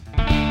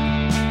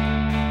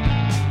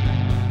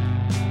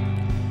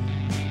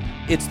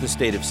It's the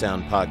State of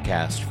Sound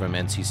podcast from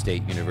NC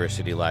State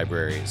University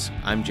Libraries.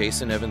 I'm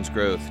Jason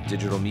Evans-Groth,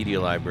 digital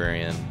media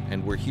librarian,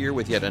 and we're here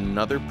with yet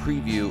another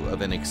preview of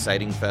an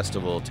exciting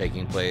festival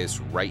taking place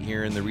right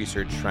here in the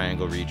Research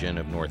Triangle region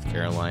of North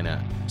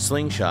Carolina.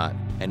 Slingshot,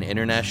 an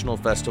international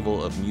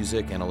festival of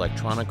music and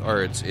electronic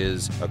arts,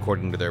 is,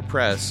 according to their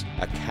press,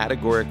 a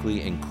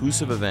categorically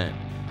inclusive event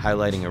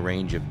highlighting a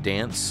range of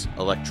dance,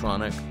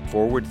 electronic,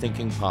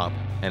 forward-thinking pop,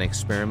 and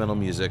experimental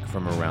music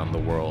from around the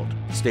world.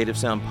 State of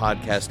Sound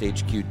Podcast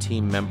HQ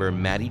team member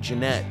Maddie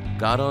Jeanette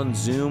got on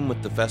Zoom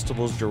with the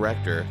festival's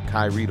director,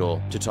 Kai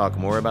Riedel, to talk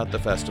more about the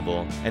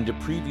festival and to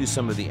preview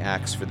some of the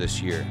acts for this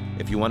year.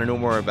 If you want to know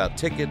more about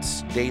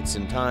tickets, dates,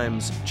 and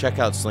times, check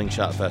out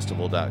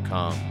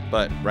slingshotfestival.com.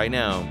 But right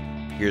now,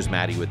 here's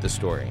Maddie with the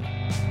story.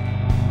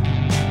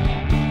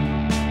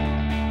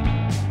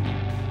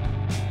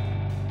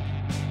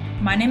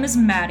 My name is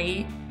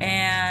Maddie,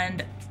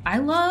 and I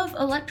love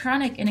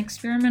electronic and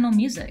experimental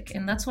music,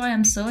 and that's why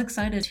I'm so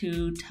excited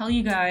to tell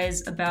you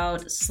guys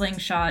about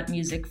Slingshot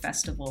Music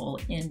Festival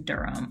in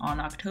Durham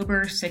on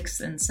October 6th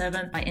and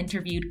 7th. I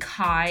interviewed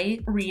Kai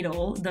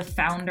Riedel, the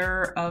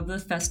founder of the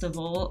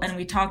festival, and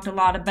we talked a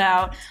lot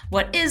about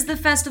what is the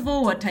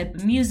festival, what type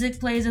of music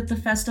plays at the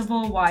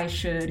festival, why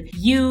should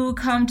you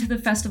come to the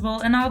festival,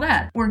 and all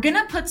that. We're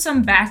gonna put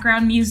some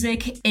background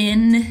music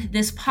in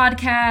this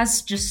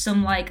podcast, just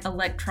some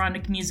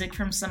electronic music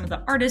from some of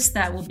the artists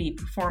that will be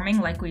performing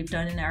like we've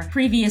done in our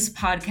previous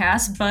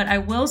podcast, but I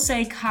will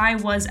say Kai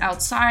was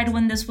outside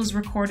when this was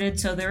recorded,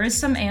 so there is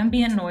some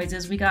ambient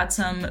noises. We got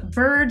some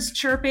birds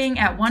chirping.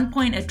 At one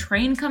point a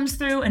train comes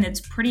through and it's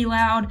pretty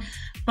loud,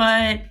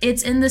 but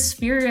it's in the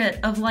spirit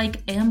of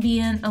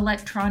ambient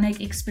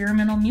electronic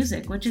experimental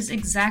music, which is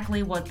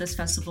exactly what this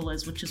festival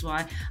is, which is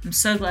why I'm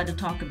so glad to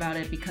talk about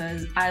it,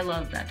 because I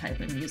love that type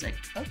of music.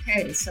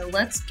 Okay, so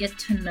let's get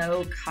to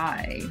know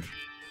Kai.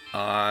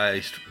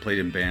 I played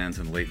in bands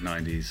in the late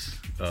 90s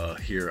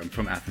here. I'm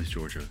from Athens,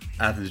 Georgia.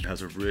 Athens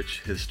has a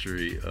rich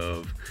history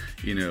of,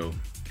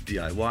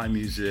 DIY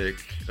music,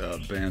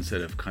 bands that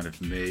have kind of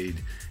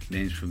made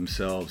names for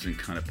themselves and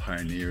kind of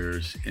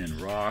pioneers in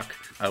rock.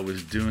 I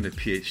was doing a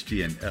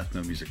PhD in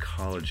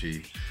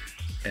ethnomusicology,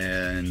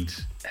 and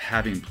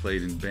having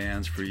played in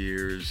bands for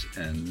years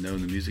and known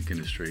the music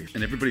industry,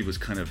 and everybody was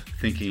kind of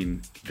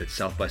thinking that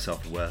South by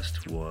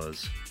Southwest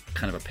was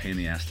kind of a pain in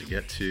the ass to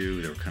get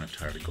to. They were kind of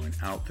tired of going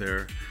out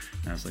there.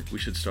 And I was like, we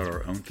should start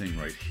our own thing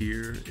right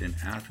here in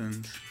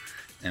Athens,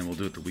 and we'll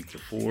do it the week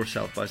before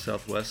South by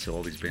Southwest, so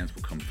all these bands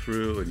will come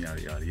through and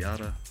yada, yada,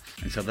 yada.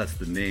 And so that's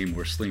the name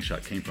where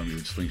Slingshot came from. You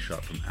would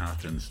slingshot from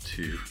Athens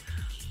to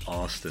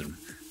Austin.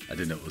 I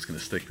didn't know it was going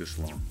to stick this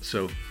long.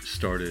 So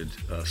started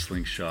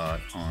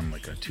Slingshot on a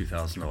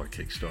 $2,000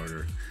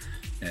 Kickstarter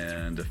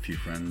and a few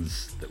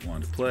friends that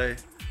wanted to play.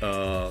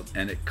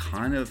 And it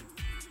kind of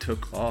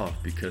took off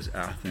because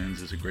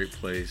Athens is a great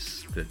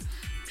place that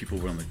people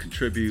willing to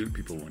contribute,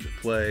 people willing to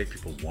play,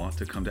 people want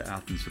to come to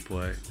Athens to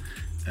play.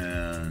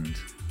 And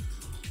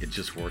it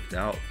just worked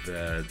out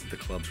that the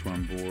clubs were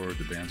on board,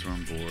 the bands were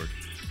on board.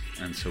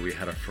 And so we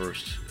had our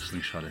first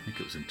Slingshot, I think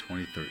it was in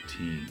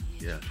 2013.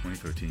 Yeah,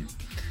 2013.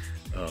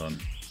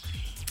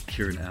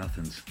 Here in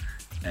Athens.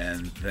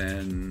 And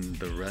then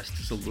the rest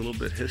is a little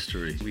bit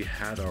history. We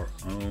had our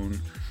own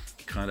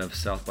kind of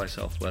South by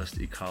Southwest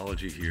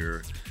ecology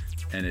here,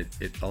 and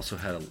it also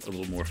had a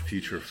little more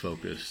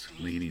future-focused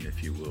leaning,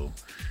 if you will.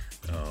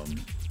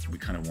 We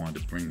kind of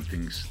wanted to bring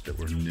things that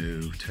were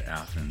new to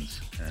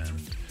Athens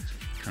and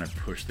kind of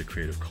push the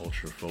creative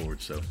culture forward.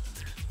 So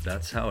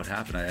that's how it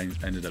happened. I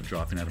ended up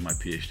dropping out of my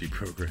PhD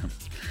program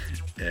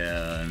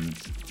and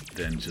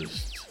then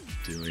just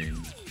doing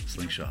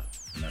Slingshot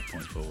from that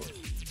point forward.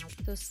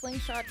 So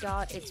Slingshot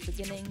got its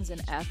beginnings in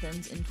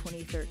Athens in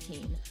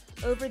 2013.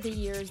 Over the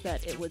years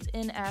that it was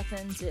in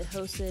Athens, it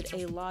hosted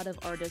a lot of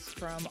artists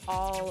from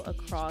all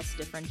across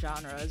different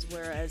genres,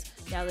 whereas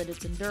now that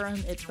it's in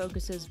Durham, it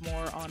focuses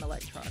more on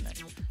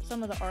electronic.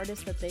 Some of the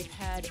artists that they've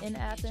had in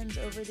Athens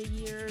over the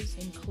years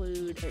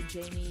include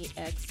Jamie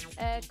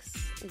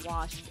XX,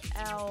 Washed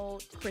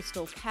Out,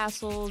 Crystal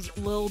Castles,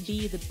 Lil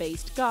B the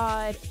Based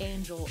God,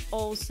 Angel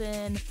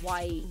Olsen,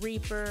 White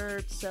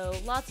Reaper, so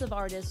lots of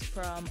artists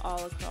from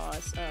all across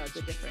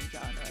the different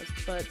genres.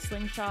 But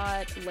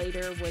Slingshot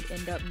later would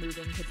end up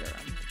moving to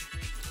Durham.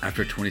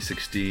 After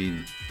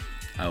 2016,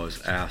 I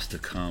was asked to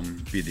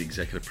come be the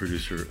executive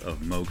producer of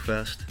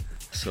Moogfest.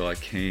 So I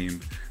came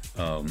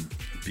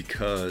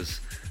because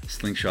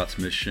Slingshot's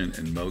mission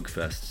and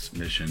Moogfest's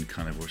mission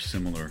kind of were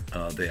similar.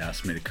 They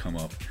asked me to come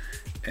up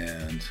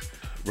and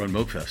run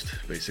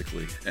Moogfest,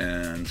 basically.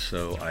 And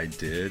so I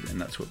did, and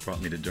that's what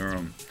brought me to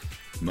Durham.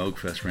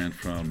 Moogfest ran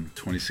from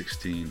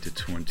 2016 to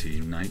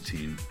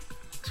 2019.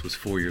 So it was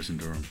 4 years in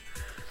Durham.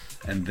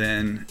 And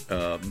then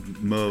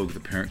Moog, the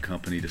parent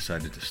company,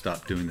 decided to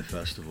stop doing the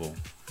festival.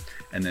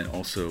 And then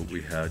also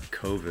we had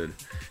COVID,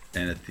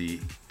 and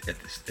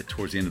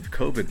towards the end of the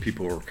COVID,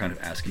 people were kind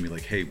of asking me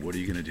hey, what are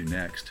you going to do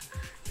next?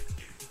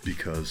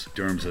 Because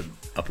Durham's an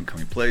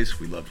up-and-coming place.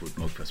 We loved what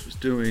Moogfest was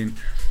doing.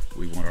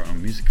 We want our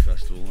own music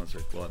festival. I was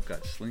like, well, I've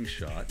got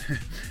Slingshot.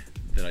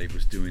 that I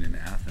was doing in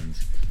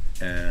Athens.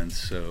 And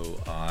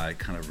so I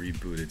kind of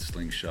rebooted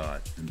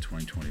Slingshot in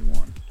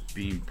 2021.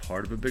 Being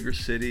part of a bigger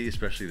city,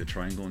 especially the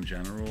Triangle in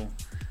general,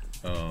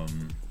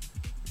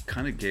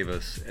 kind of gave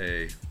us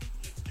a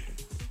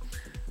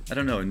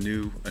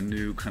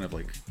new kind of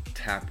like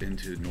tap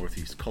into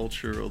Northeast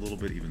culture a little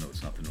bit, even though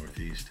it's not the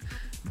Northeast.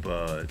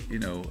 But,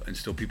 and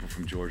still people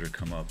from Georgia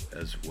come up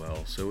as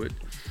well. So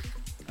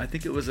I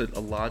think it was a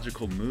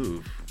logical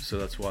move. So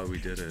that's why we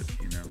did it,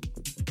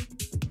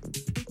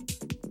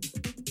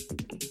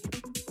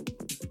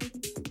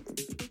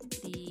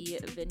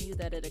 Venue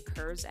that it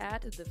occurs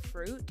at, the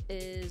Fruit,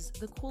 is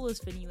the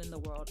coolest venue in the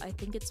world. I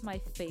think it's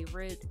my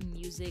favorite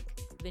music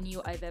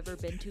venue I've ever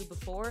been to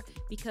before,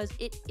 because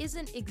it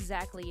isn't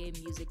exactly a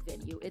music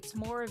venue. It's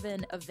more of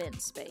an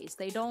event space.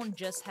 They don't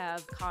just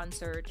have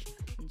concerts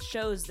and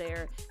shows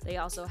there. They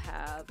also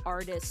have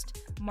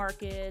artist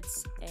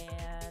markets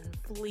and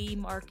flea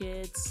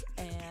markets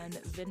and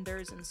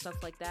vendors and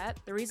stuff like that.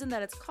 The reason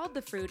that it's called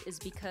the Fruit is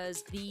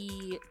because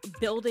the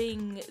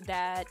building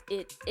that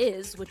it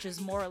is, which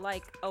is more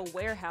like a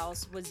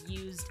warehouse, was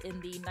used in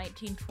the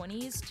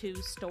 1920s to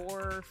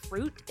store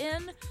fruit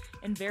in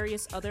and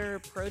various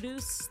other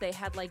produce. They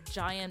had like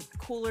giant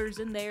coolers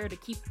in there to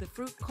keep the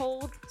fruit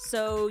cold.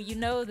 So you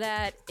know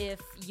that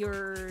if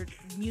your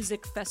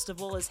music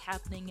festival is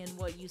happening in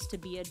what used to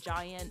be a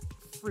giant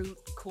fruit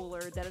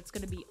cooler, that it's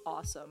going to be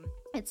awesome.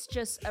 It's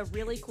just a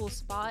really cool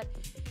spot,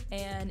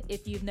 and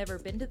if you've never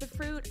been to the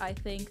Fruit, I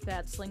think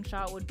that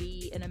Slingshot would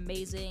be an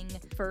amazing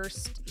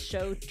first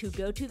show to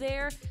go to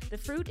there. The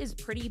Fruit is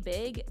pretty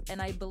big,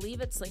 and I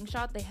believe at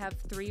Slingshot they have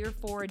 3 or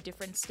 4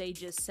 different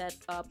stages set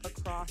up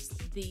across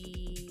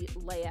the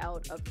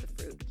layout of the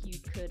Fruit. You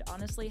could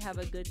honestly have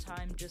a good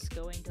time just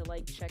going to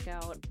like check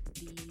out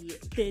the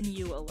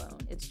venue alone.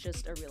 It's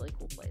just a really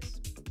cool place.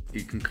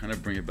 You can kind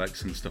of bring it back to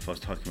some stuff I was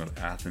talking about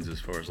Athens as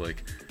far as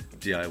like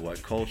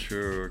DIY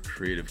culture,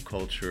 creative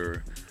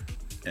culture,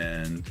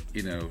 and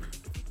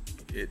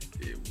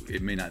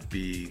it may not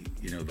be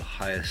the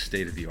highest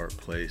state-of-the-art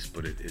place,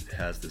 but it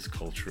has this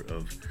culture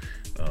of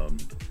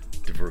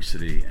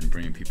diversity and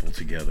bringing people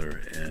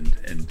together and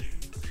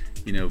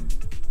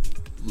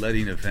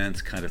letting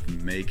events kind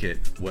of make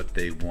it what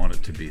they want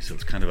it to be. So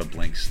it's kind of a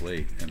blank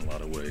slate in a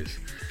lot of ways,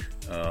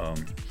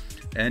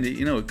 and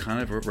it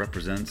kind of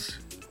represents.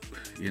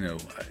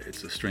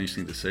 It's a strange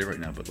thing to say right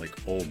now, but like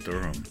old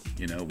Durham,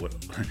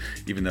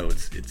 even though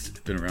it's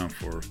been around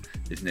for,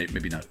 it's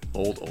maybe not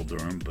old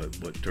Durham, but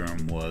what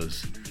Durham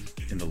was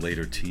in the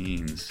later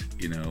teens,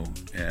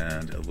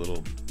 and a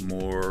little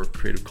more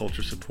creative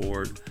culture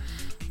support,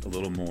 a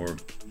little more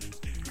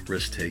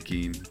risk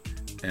taking,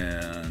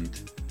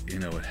 and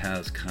it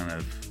has kind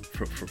of,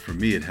 for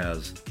me, it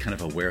has kind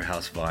of a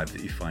warehouse vibe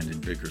that you find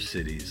in bigger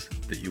cities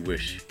that you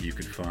wish you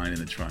could find in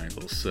the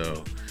Triangle.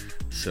 So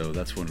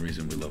that's one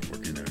reason we love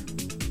working there.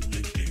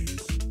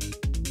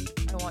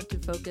 I want to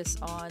focus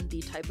on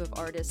the type of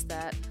artists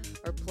that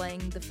are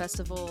playing the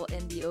festival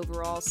and the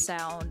overall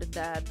sound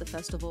that the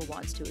festival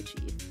wants to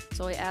achieve.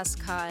 So I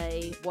asked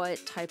Kai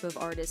what type of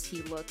artist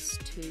he looks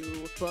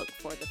to book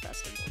for the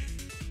festival.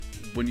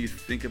 When you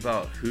think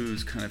about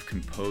who's kind of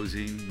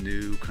composing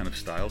new kind of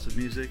styles of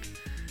music,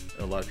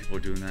 a lot of people are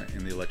doing that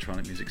in the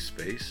electronic music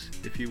space,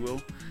 if you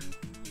will.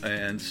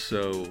 And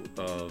so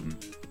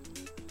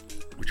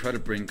we try to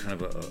bring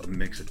kind of a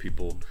mix of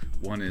people.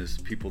 One is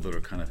people that are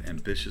kind of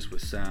ambitious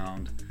with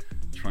sound,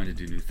 trying to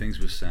do new things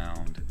with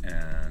sound,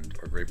 and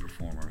are great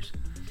performers.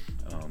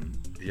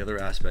 The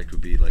other aspect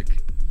would be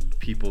like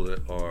people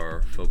that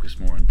are focused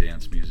more on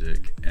dance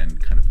music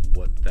and kind of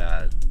what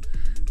that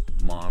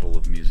model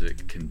of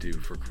music can do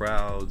for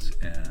crowds,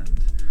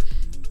 and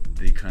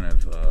the kind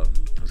of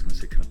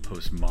kind of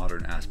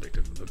postmodern aspect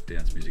of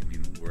dance music,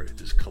 meaning where it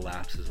just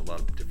collapses a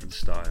lot of different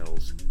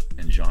styles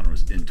and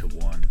genres into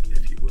one,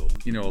 if you will.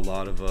 A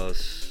lot of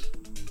us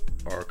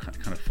are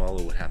kind of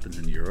follow what happens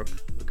in Europe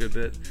a good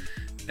bit,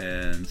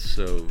 and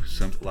so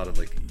a lot of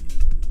like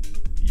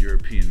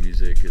European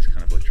music is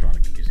kind of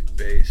electronic music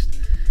based,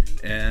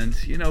 and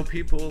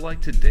people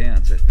like to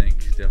dance. I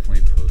think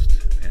definitely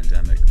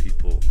post-pandemic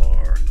people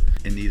are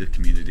in need of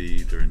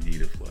community. They're in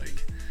need of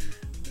like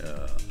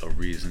a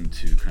reason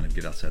to kind of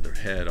get outside their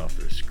head, off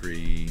their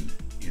screen,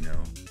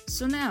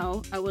 So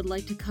now I would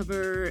like to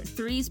cover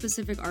 3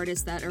 specific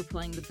artists that are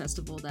playing the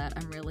festival that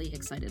I'm really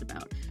excited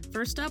about.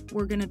 First up,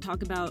 we're going to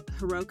talk about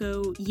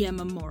Hiroko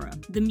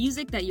Yamamura. The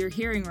music that you're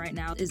hearing right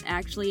now is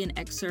actually an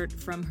excerpt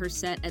from her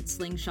set at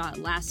Slingshot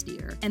last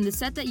year. And the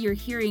set that you're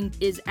hearing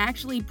is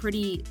actually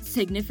pretty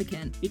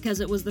significant because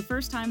it was the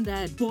first time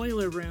that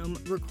Boiler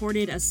Room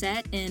recorded a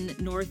set in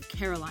North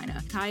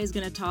Carolina. Kai is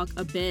going to talk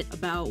a bit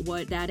about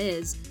what that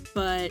is,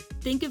 but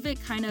think of it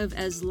kind of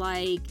as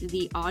like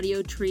the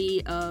audio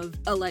tree of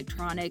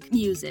electronic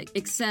music,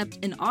 except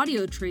in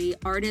Audio Tree,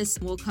 artists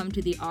will come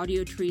to the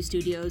Audio Tree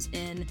studios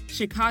in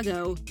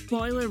Chicago.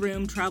 Boiler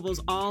Room travels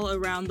all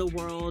around the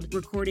world,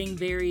 recording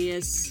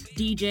various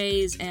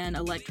DJs and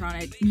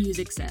electronic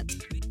music sets.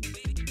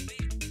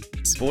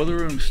 Boiler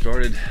Room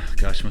started,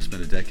 must have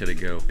been a decade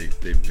ago.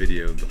 They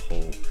videoed the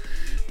whole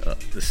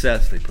the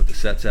sets. They put the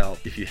sets out.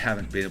 If you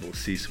haven't been able to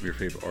see some of your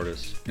favorite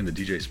artists in the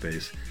DJ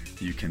space,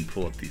 you can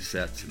pull up these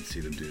sets and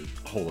see them do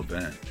a whole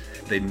event.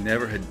 They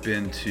never had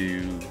been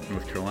to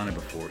North Carolina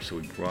before, so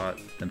we brought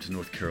them to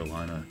North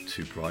Carolina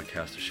to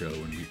broadcast a show,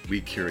 and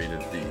we curated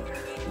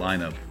the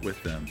lineup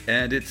with them.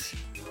 And it's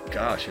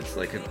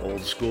like an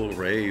old school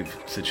rave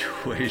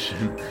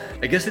situation.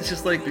 I guess it's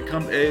just like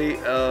become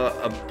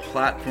a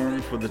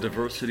platform for the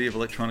diversity of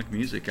electronic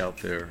music out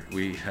there.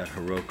 We had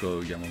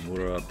Hiroko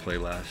Yamamura play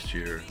last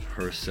year.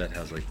 Her set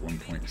has like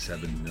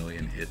 1.7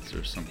 million hits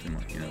or something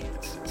like,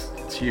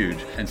 it's huge.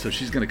 And so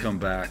she's going to come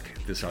back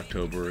this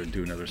October and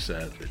do another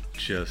set that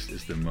just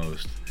is the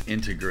most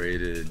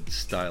integrated,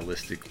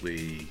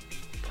 stylistically,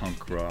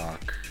 punk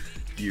rock,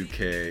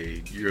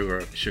 UK,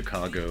 Europe,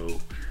 Chicago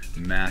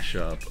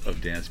mashup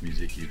of dance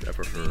music you've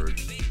ever heard.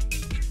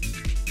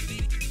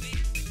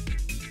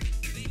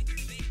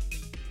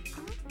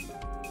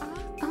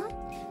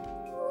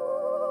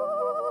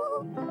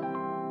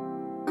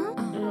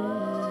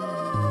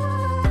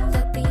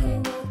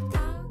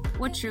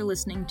 What you're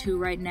listening to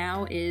right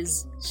now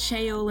is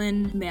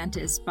Shaolin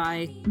Mantis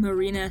by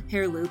Marina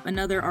Hairloop,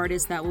 another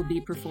artist that will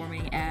be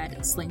performing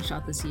at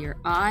Slingshot this year.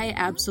 I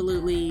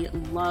absolutely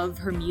love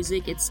her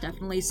music. It's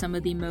definitely some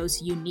of the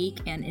most unique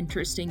and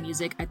interesting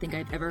music I think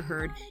I've ever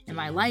heard in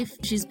my life.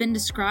 She's been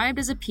described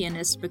as a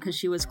pianist because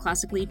she was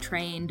classically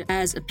trained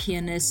as a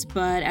pianist,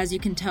 but as you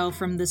can tell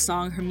from the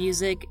song, her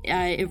music,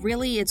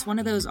 it's one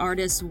of those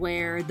artists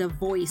where the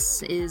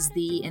voice is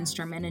the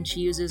instrument, and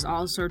she uses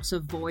all sorts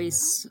of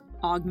voice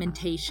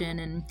augmentation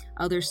and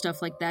other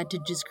stuff like that to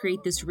just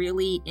create this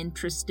really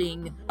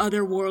interesting,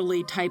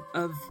 otherworldly type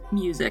of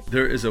music.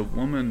 There is a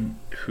woman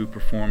who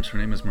performs, her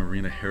name is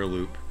Marina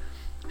Hairloop.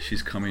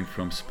 She's coming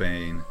from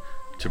Spain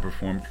to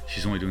perform.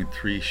 She's only doing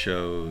 3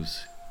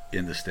 shows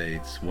in the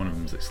States. One of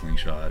them's at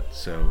Slingshot,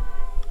 so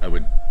I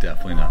would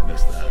definitely not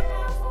miss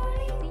that.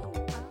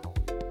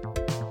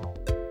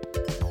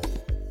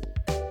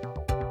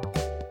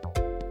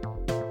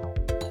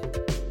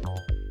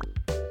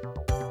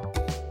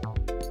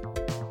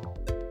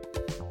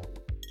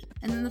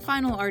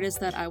 Final artist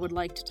that I would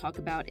like to talk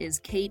about is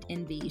Kate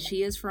Envy.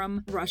 She is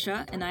from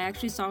Russia, and I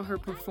actually saw her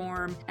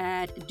perform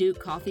at Duke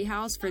Coffee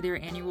House for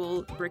their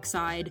annual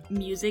Brickside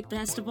Music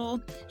Festival.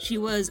 She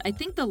was, I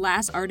think, the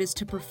last artist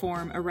to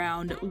perform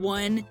around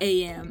 1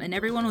 a.m., and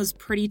everyone was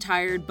pretty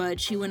tired, but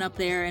she went up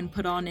there and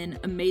put on an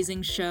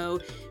amazing show.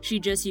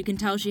 You can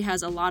tell she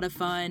has a lot of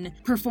fun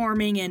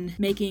performing and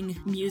making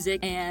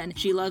music, and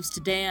she loves to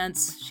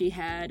dance. She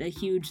had a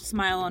huge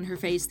smile on her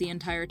face the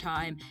entire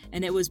time,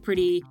 and it was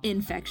pretty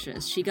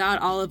infectious. She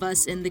got all of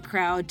us in the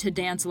crowd to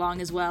dance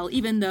along as well,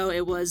 even though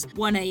it was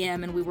 1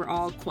 a.m. and we were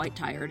all quite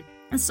tired.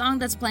 The song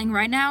that's playing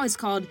right now is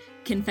called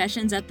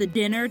Confessions at the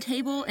Dinner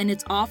Table, and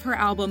it's off her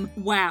album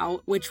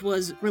Wow, which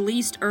was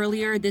released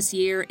earlier this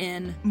year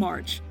in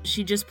March.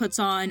 She just puts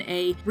on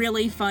a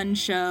really fun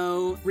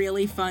show,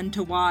 really fun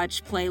to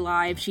watch, play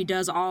live. She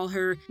does all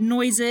her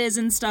noises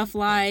and stuff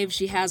live.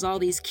 She has all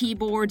these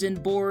keyboards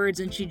and boards,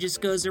 and she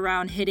just goes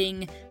around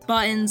hitting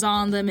buttons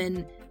on them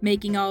and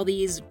making all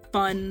these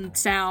fun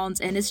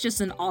sounds, and it's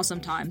just an awesome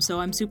time. So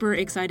I'm super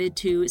excited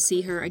to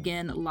see her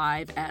again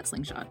live at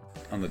Slingshot.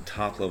 On the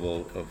top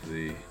level of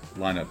the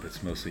lineup,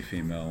 it's mostly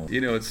female.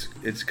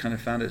 It's kind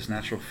of found its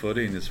natural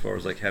footing as far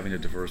as like having a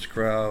diverse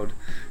crowd,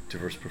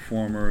 diverse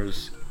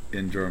performers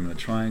in Durham and the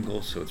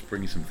Triangle. So it's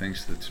bringing some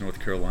things to North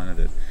Carolina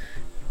that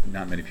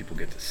not many people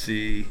get to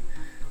see,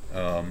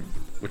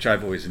 which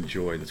I've always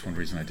enjoyed. That's one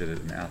reason I did it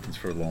in Athens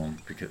for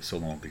so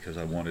long, because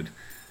I wanted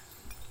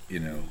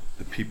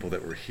the people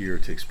that were here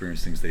to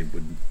experience things they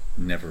would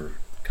never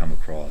come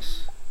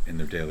across in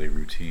their daily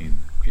routine,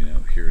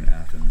 here in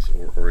Athens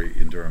or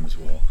in Durham as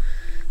well.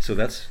 So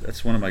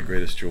that's one of my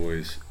greatest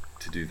joys,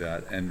 to do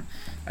that. And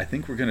I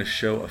think we're going to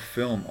show a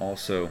film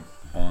also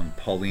on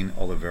Pauline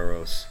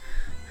Oliveros,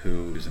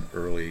 who is an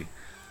early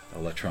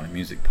electronic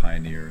music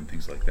pioneer and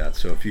things like that.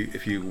 So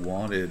if you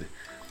wanted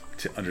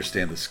to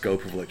understand the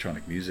scope of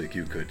electronic music,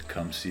 you could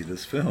come see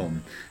this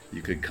film.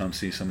 You could come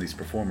see some of these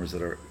performers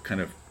that are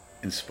kind of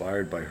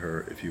inspired by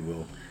her, if you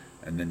will,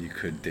 and then you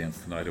could dance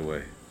the night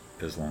away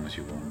as long as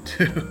you wanted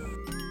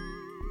to.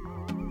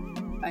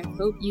 I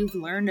hope you've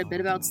learned a bit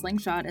about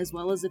Slingshot as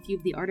well as a few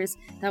of the artists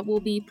that will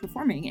be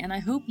performing, and I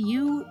hope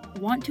you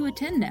want to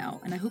attend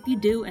now, and I hope you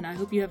do, and I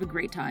hope you have a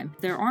great time.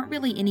 There aren't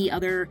really any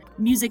other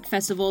music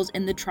festivals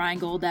in the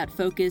Triangle that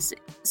focus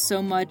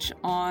so much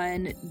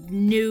on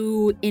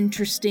new,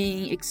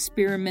 interesting,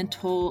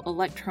 experimental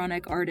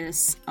electronic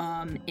artists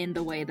in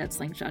the way that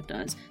Slingshot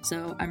does.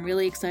 So I'm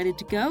really excited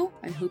to go.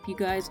 I hope you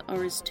guys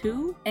are as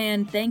too.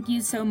 And thank you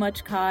so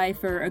much, Kai,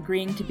 for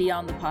agreeing to be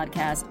on the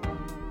podcast.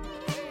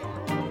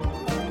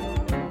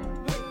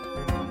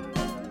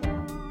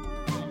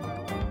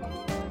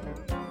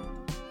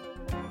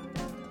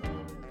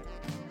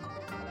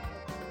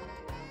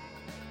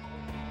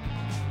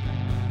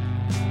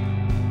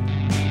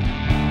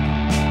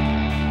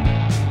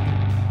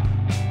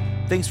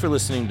 Thanks for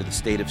listening to the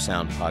State of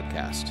Sound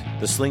podcast.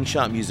 The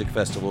Slingshot Music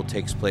Festival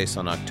takes place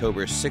on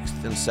October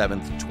 6th and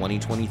 7th,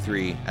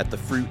 2023 at The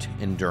Fruit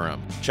in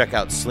Durham. Check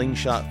out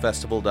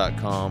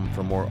slingshotfestival.com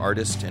for more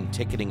artist and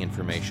ticketing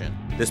information.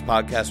 This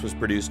podcast was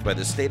produced by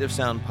the State of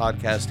Sound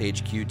Podcast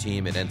HQ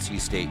team at NC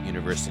State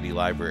University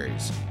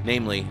Libraries,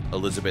 namely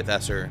Elizabeth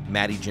Esser,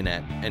 Maddie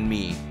Jeanette, and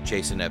me,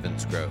 Jason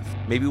Evans Groth.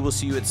 Maybe we'll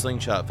see you at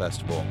Slingshot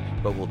Festival,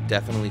 but we'll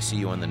definitely see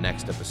you on the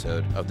next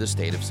episode of the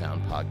State of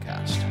Sound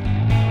podcast.